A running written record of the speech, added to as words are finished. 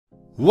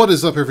What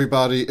is up,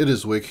 everybody? It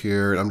is Wick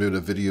here, and I'm doing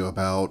a video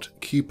about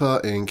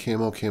KEEPA and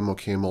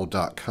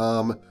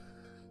camelcamelcamel.com.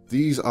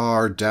 These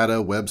are data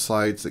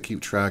websites that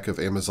keep track of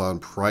Amazon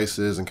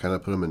prices and kind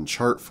of put them in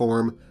chart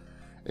form.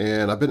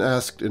 And I've been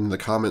asked in the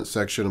comment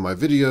section of my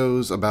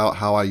videos about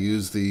how I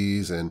use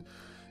these and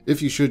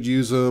if you should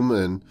use them,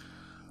 and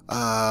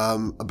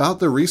about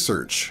the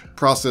research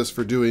process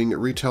for doing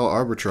retail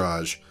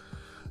arbitrage.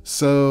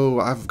 So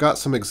I've got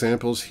some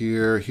examples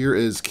here. Here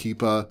is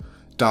KEEPA.com.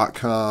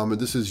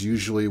 This is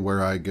usually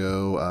where I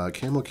go.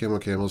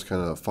 Camel's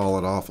kind of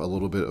fallen off a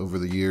little bit over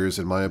the years,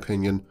 in my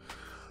opinion.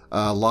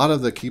 A lot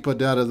of the KEEPA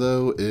data,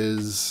 though,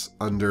 is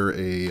under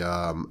a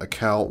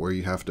account where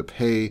you have to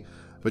pay,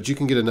 but you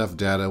can get enough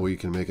data where you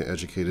can make an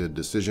educated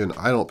decision.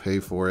 I don't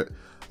pay for it.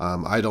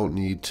 I don't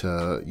need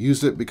to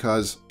use it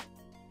because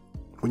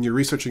when you're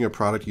researching a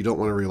product, you don't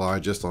want to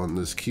rely just on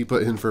this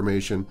KEEPA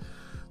information.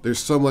 There's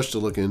so much to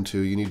look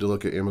into. You need to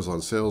look at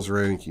Amazon sales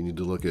rank. You need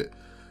to look at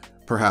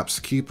perhaps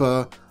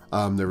KEEPA,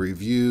 the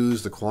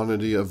reviews, the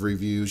quantity of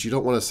reviews. You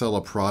don't want to sell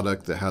a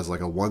product that has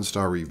like a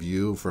 1-star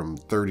review from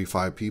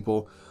 35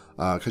 people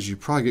because you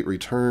probably get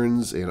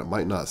returns and it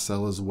might not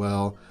sell as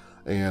well.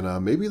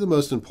 And maybe the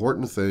most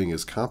important thing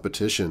is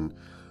competition.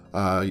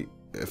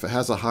 If it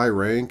has a high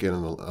rank and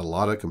a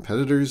lot of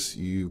competitors,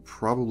 you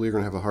probably are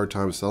going to have a hard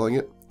time selling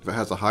it. If it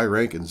has a high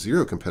rank and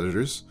 0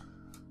 competitors,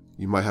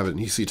 you might have an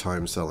easy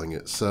time selling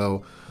it.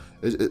 So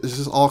it's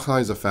just all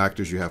kinds of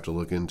factors you have to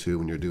look into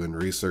when you're doing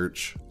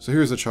research. So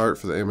here's a chart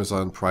for the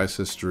Amazon price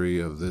history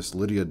of this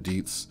Lydia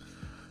Dietz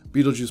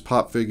Beetlejuice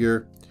pop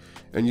figure.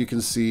 And you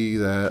can see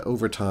that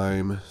over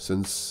time,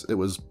 since it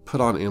was put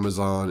on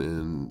Amazon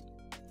in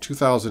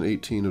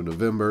 2018 of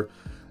November,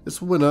 this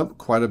went up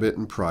quite a bit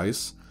in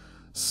price.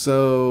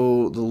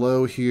 So the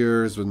low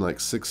here has been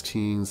like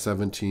 16,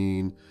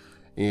 17,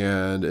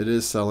 and it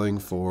is selling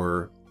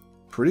for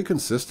pretty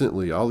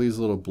consistently. All these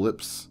little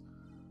blips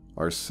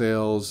are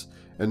sales,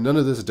 and none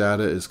of this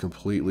data is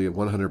completely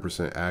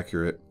 100%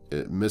 accurate.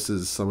 It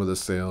misses some of the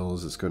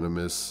sales. It's going to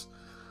miss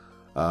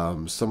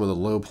some of the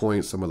low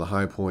points, some of the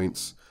high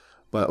points,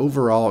 but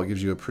overall it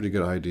gives you a pretty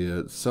good idea.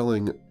 It's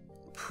selling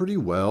pretty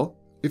well.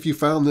 If you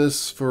found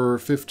this for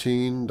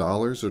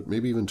 $15 or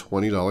maybe even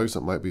 $20,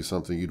 that might be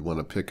something you'd want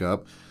to pick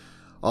up.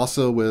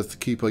 Also with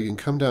KEEPA, you can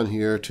come down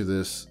here to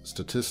this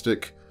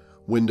statistic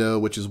window,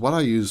 which is what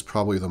I use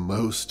probably the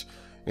most,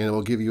 and it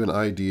will give you an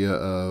idea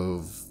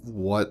of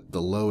what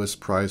the lowest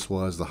price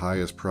was, the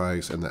highest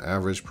price, and the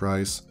average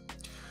price.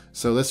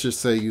 So let's just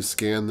say you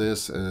scan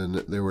this and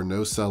there were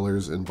no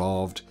sellers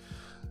involved,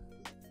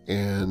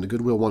 and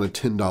Goodwill wanted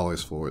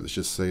 $10 for it. Let's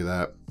just say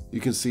that.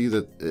 You can see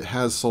that it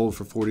has sold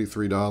for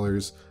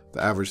 $43.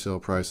 The average sale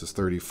price is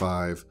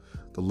 $35.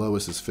 The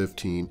lowest is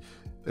 $15.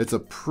 It's a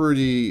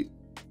pretty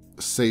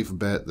safe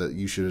bet that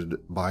you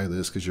should buy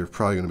this because you're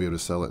probably going to be able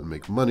to sell it and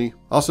make money.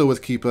 Also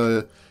with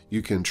KEEPA,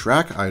 you can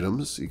track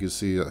items. You can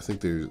see, I think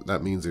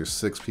that means there's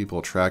 6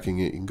 people tracking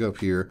it. You can go up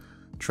here,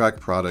 track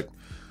product.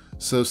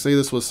 So say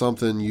this was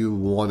something you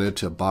wanted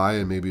to buy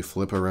and maybe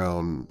flip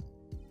around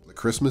the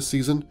Christmas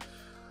season.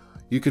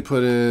 You could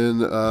put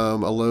in a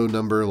low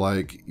number,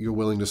 like you're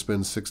willing to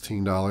spend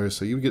 $16,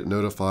 so you would get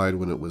notified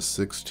when it was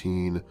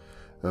 16.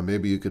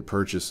 Maybe you could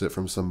purchase it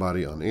from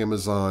somebody on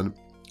Amazon,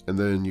 and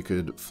then you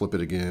could flip it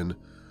again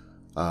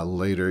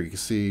later. You can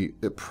see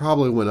it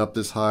probably went up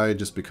this high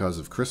just because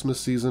of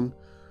Christmas season.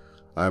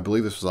 I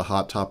believe this was a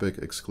Hot Topic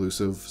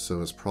exclusive,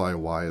 so it's probably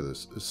why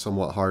this is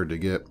somewhat hard to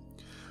get.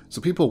 So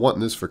people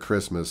wanting this for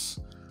Christmas,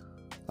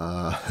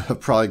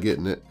 probably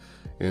getting it,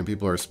 and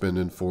people are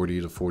spending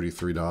 $40 to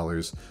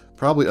 $43,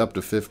 probably up to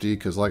 $50,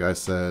 because like I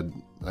said,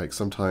 like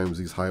sometimes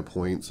these high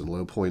points and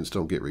low points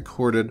don't get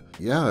recorded.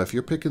 Yeah, if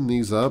you're picking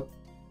these up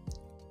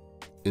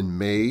in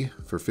May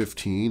for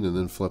 $15 and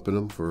then flipping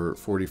them for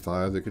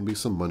 $45, there can be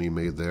some money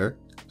made there.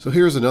 So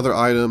here's another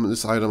item.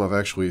 This item I've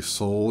actually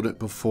sold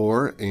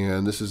before,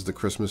 and this is the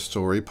Christmas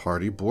Story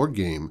Party board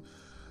game.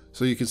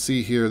 So you can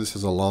see here, this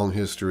has a long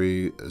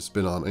history. It's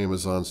been on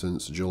Amazon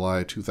since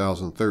July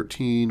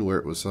 2013, where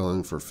it was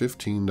selling for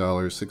 $15,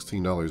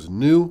 $16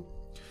 new.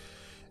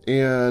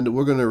 And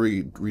we're going to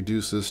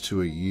reduce this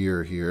to a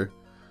year here.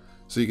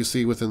 So you can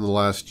see within the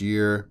last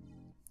year,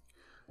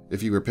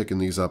 if you were picking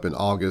these up in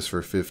August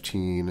for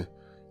 $15,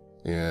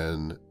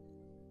 and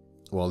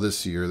well,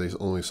 this year they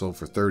only sold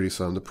for 30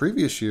 some. The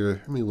previous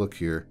year, let me look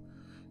here.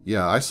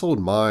 Yeah, I sold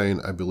mine,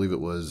 I believe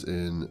it was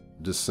in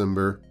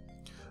December.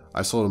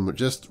 I sold them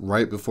just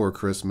right before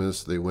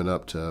Christmas. They went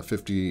up to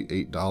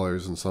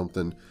 $58 and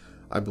something.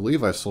 I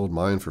believe I sold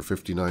mine for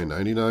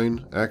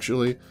 $59.99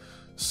 actually.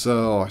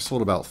 So I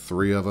sold about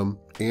 3 of them,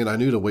 and I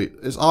knew to wait.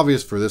 It's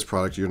obvious for this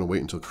product you're going to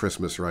wait until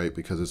Christmas, right?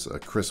 Because it's a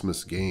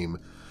Christmas game.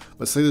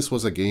 But say this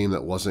was a game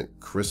that wasn't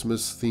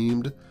Christmas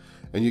themed,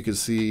 and you can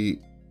see,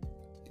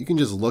 you can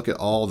just look at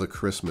all the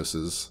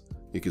Christmases.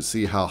 You can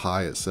see how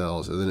high it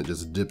sells, and then it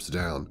just dips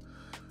down.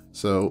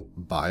 So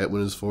buy it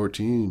when it's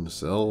 14,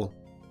 sell,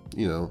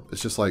 you know,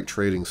 it's just like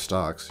trading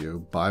stocks. You know,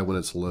 buy when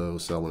it's low,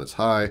 sell when it's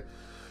high.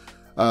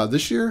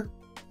 This year,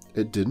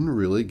 it didn't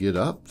really get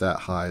up that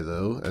high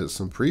though as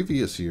some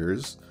previous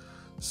years.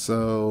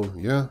 So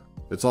yeah,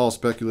 it's all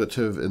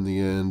speculative in the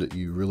end.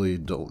 You really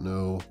don't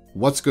know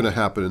what's going to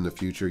happen in the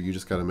future. You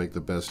just got to make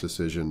the best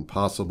decision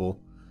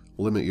possible.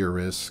 Limit your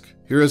risk.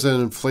 Here is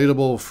an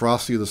inflatable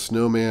Frosty the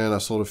Snowman. I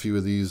sold a few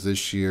of these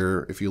this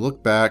year. If you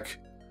look back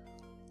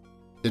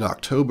in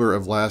October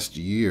of last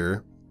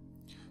year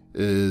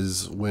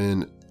is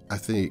when I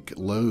think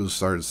Lowe's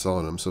started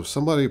selling them. So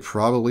somebody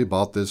probably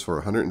bought this for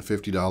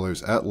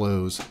 $150 at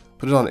Lowe's,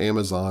 put it on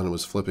Amazon, and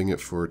was flipping it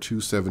for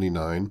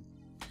 $279.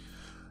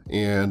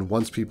 And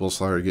once people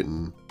started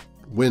getting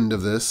wind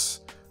of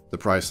this, the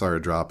price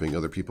started dropping.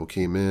 Other people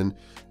came in,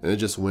 and it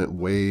just went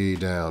way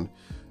down.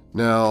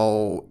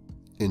 Now,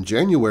 in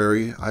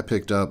January, I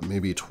picked up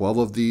maybe 12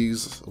 of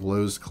these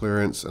Lowe's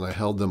clearance, and I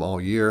held them all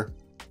year.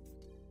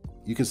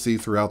 You can see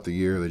throughout the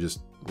year, they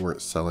just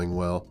weren't selling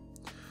well.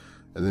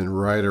 And then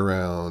right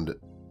around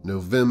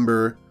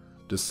November,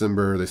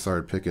 December, they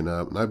started picking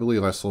up. And I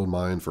believe I sold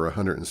mine for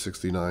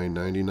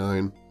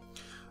 $169.99.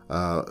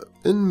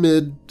 In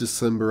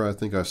mid-December, I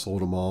think I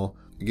sold them all.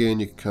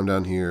 Again, you can come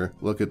down here,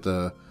 look at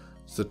the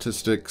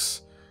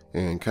statistics,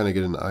 and kind of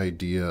get an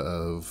idea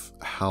of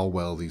how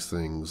well these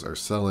things are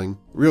selling.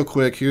 Real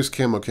quick, here's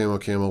Camel Camel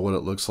Camel, what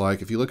it looks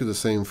like. If you look at the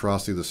same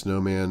Frosty the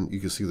Snowman,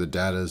 you can see the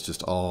data is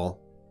just all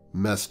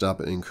messed up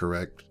and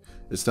incorrect.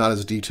 It's not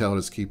as detailed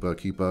as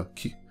KEEPA,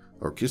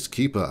 or just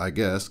KEEPA, I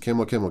guess.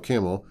 Camel Camel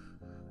Camel.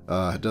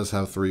 It does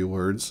have 3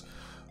 words.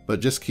 But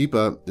just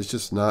KEEPA, it's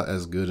just not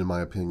as good in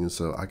my opinion,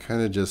 so I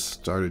kind of just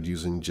started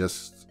using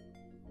just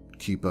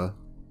KEEPA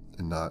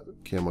and not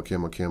Camel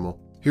Camel Camel.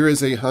 Here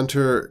is a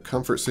Hunter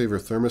Comfort Saver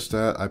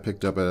thermostat I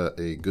picked up at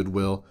a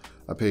Goodwill.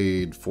 I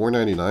paid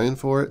 $4.99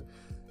 for it,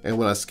 and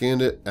when I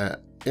scanned it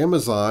at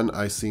Amazon,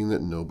 I seen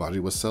that nobody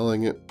was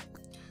selling it.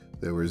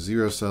 There were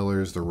 0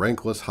 sellers, the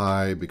rank was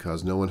high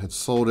because no one had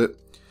sold it,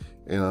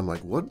 and I'm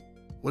like, what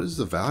is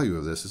the value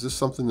of this? Is this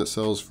something that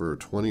sells for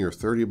 20 or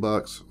 30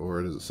 bucks,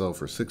 or does it sell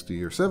for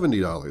 60 or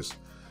 $70?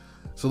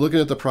 So looking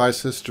at the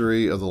price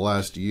history of the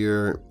last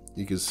year,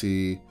 you can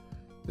see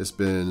it's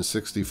been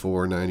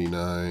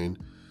 $64.99,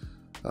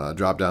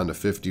 dropped down to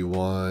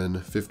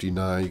 $51,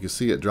 $59. You can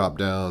see it dropped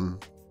down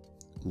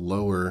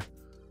lower.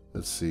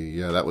 Let's see,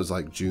 yeah, that was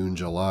like June,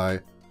 July.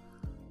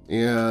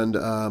 And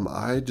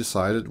I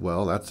decided,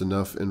 well, that's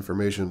enough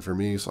information for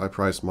me, so I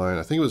priced mine.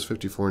 I think it was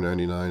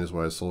 $54.99 is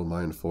what I sold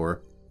mine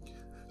for.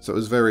 So it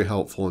was very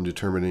helpful in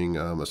determining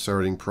a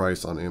starting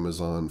price on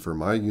Amazon for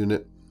my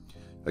unit.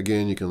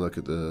 Again, you can look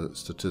at the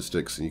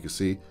statistics and you can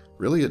see,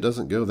 really it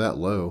doesn't go that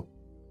low.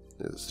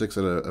 It sticks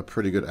at a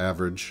pretty good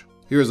average.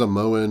 Here's a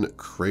Moen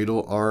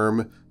cradle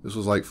arm. This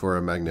was like for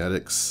a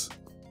magnetics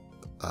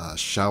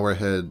shower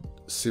head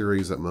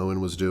series that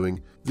Moen was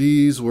doing.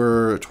 These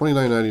were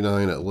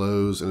 $29.99 at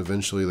Lowe's, and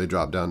eventually they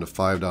dropped down to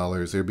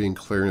 $5. They're being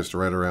clearanced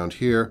right around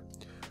here.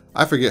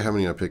 I forget how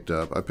many I picked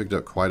up. I picked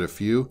up quite a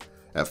few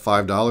at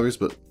 $5,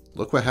 but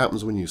look what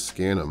happens when you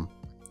scan them.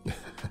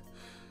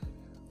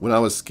 When I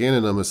was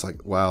scanning them, it's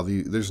like, wow,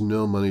 there's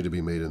no money to be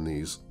made in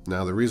these.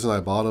 Now, the reason I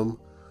bought them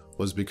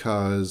was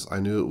because I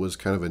knew it was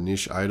kind of a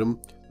niche item.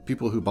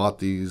 People who bought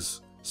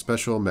these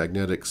special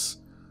magnetics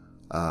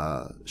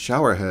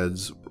shower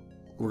heads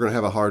were going to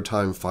have a hard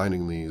time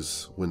finding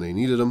these when they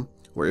needed them,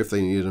 or if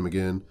they needed them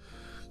again.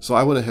 So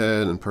I went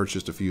ahead and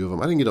purchased a few of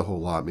them. I didn't get a whole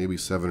lot, maybe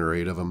 7 or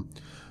 8 of them.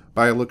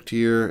 But I looked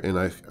here and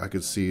I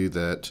could see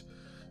that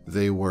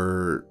they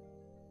were,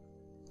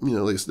 you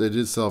know, they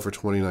did sell for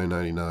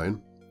 $29.99.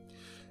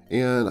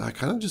 And I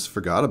kind of just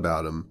forgot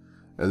about them.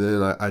 And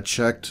then I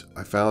checked,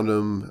 I found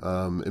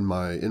them in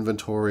my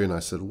inventory, and I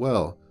said,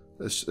 well,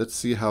 let's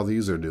see how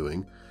these are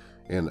doing.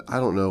 And I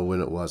don't know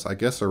when it was. I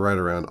guess they're right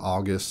around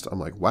August. I'm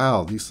like,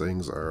 wow, these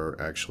things are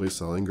actually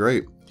selling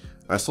great.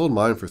 I sold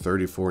mine for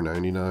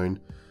 $34.99.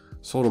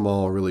 Sold them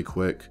all really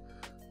quick.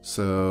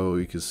 So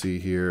you can see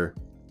here,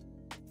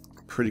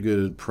 pretty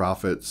good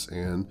profits,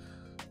 and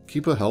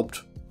KEEPA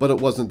helped, but it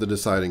wasn't the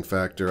deciding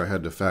factor. I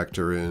had to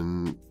factor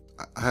in,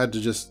 I had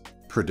to just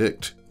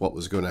predict what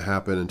was going to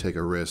happen and take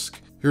a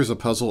risk. Here's a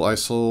puzzle I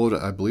sold.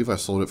 I believe I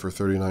sold it for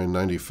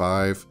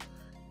 $39.95.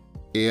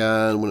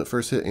 And when it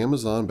first hit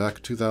Amazon back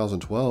in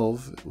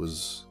 2012, it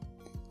was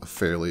a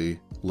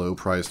fairly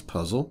low-priced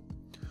puzzle.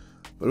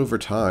 But over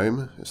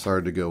time, it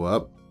started to go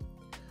up.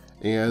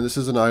 And this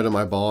is an item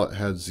I bought,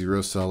 had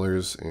 0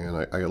 sellers, and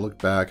I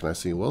looked back and I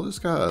see, well, this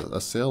got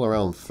a sale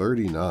around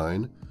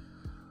 $39.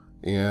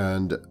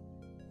 And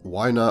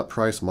why not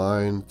price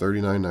mine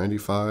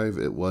 $39.95?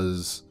 It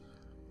was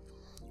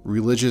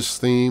religious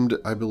themed,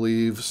 I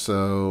believe,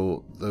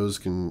 so those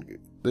can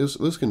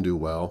do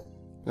well.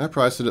 And I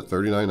priced it at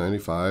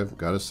 $39.95,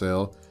 got a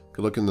sale.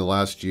 Could look in the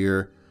last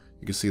year,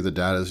 you can see the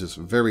data is just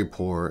very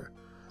poor.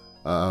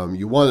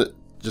 You want it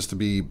just to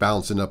be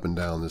bouncing up and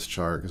down this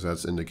chart because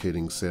that's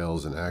indicating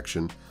sales in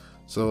action.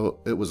 So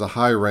it was a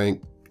high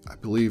rank, I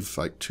believe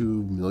like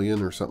 2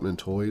 million or something in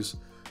toys.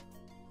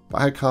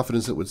 But I had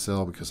confidence it would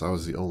sell because I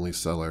was the only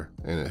seller,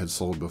 and it had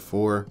sold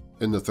before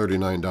in the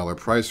 $39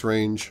 price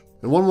range.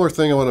 And one more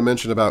thing I want to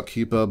mention about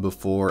KEEPA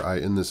before I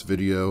end this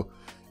video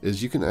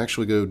is you can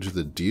actually go to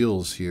the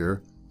deals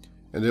here,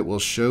 and it will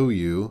show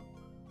you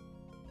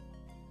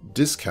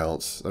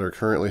discounts that are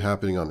currently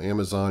happening on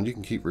Amazon. You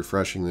can keep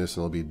refreshing this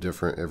and it'll be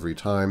different every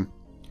time.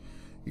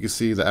 You can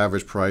see the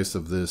average price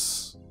of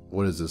this,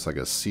 what is this, like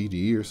a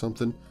CD or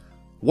something?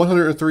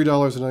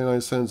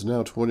 $103.99,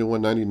 now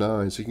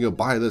 $21.99. So you can go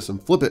buy this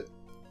and flip it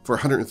for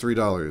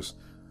 $103.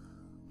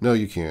 No,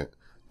 you can't.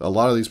 A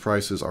lot of these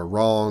prices are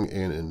wrong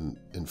and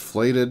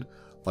inflated.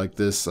 Like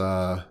this,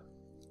 I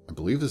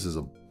believe this is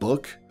a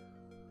book,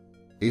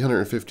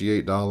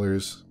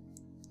 $858.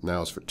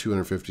 Now it's for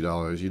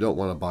 $250. You don't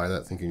want to buy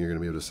that thinking you're going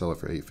to be able to sell it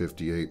for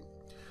 $858.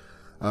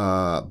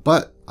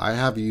 But I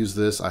have used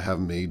this. I have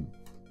made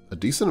a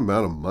decent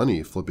amount of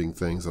money flipping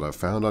things that I've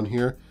found on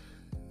here.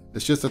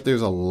 It's just that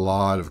there's a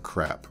lot of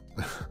crap,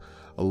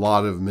 a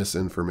lot of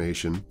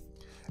misinformation.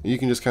 And you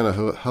can just kind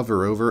of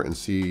hover over and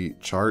see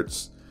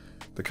charts.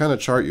 The kind of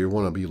chart you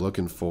want to be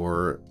looking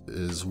for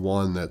is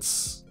one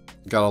that's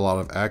got a lot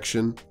of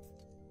action.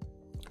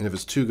 And if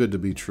it's too good to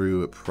be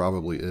true, it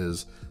probably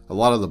is. A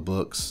lot of the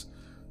books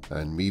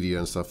and media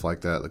and stuff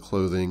like that, the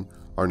clothing,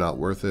 are not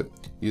worth it.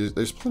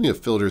 There's plenty of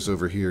filters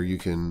over here. You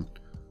can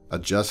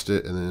adjust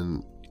it and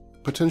then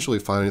potentially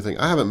find anything.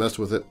 I haven't messed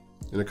with it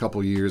in a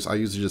couple years. I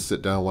usually just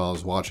sit down while I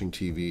was watching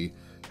TV,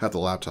 have the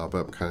laptop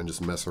up and kind of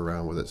just mess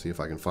around with it, see if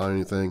I can find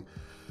anything.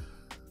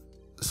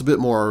 It's a bit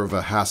more of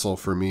a hassle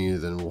for me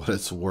than what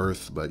it's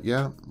worth, but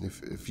yeah,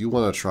 if you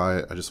want to try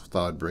it, I just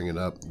thought I'd bring it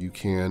up. You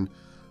can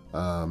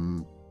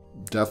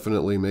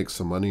definitely make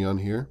some money on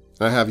here.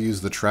 I have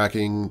used the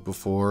tracking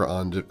before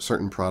on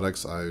certain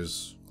products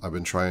I've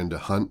been trying to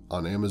hunt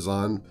on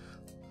Amazon,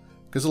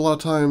 because a lot of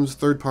times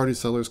third-party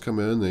sellers come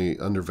in, they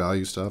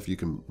undervalue stuff. You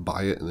can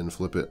buy it and then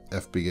flip it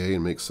FBA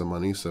and make some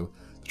money, so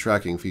the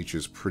tracking feature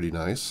is pretty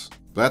nice.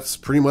 That's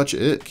pretty much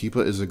it.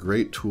 Keepa is a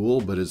great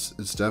tool, but it's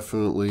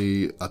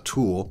definitely a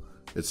tool.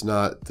 It's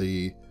not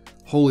the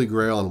holy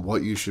grail on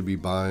what you should be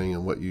buying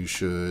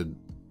and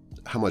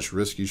how much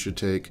risk you should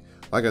take.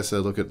 Like I said,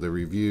 look at the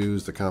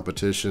reviews, the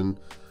competition,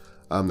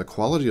 the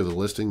quality of the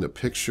listing, the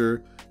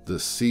picture, the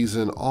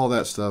season, all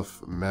that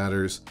stuff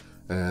matters.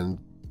 And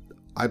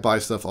I buy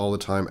stuff all the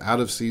time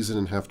out of season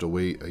and have to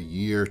wait a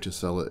year to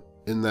sell it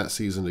in that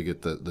season to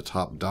get the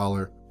top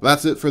dollar.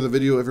 That's it for the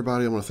video,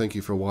 everybody. I want to thank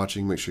you for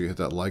watching. Make sure you hit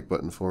that like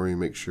button for me.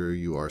 Make sure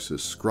you are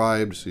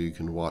subscribed so you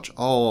can watch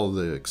all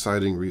the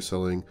exciting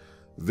reselling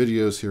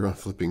videos here on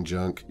Flipping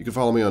Junk. You can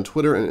follow me on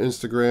Twitter and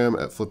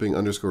Instagram at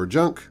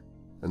flipping_junk.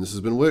 And this has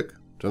been Wick.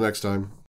 Till next time.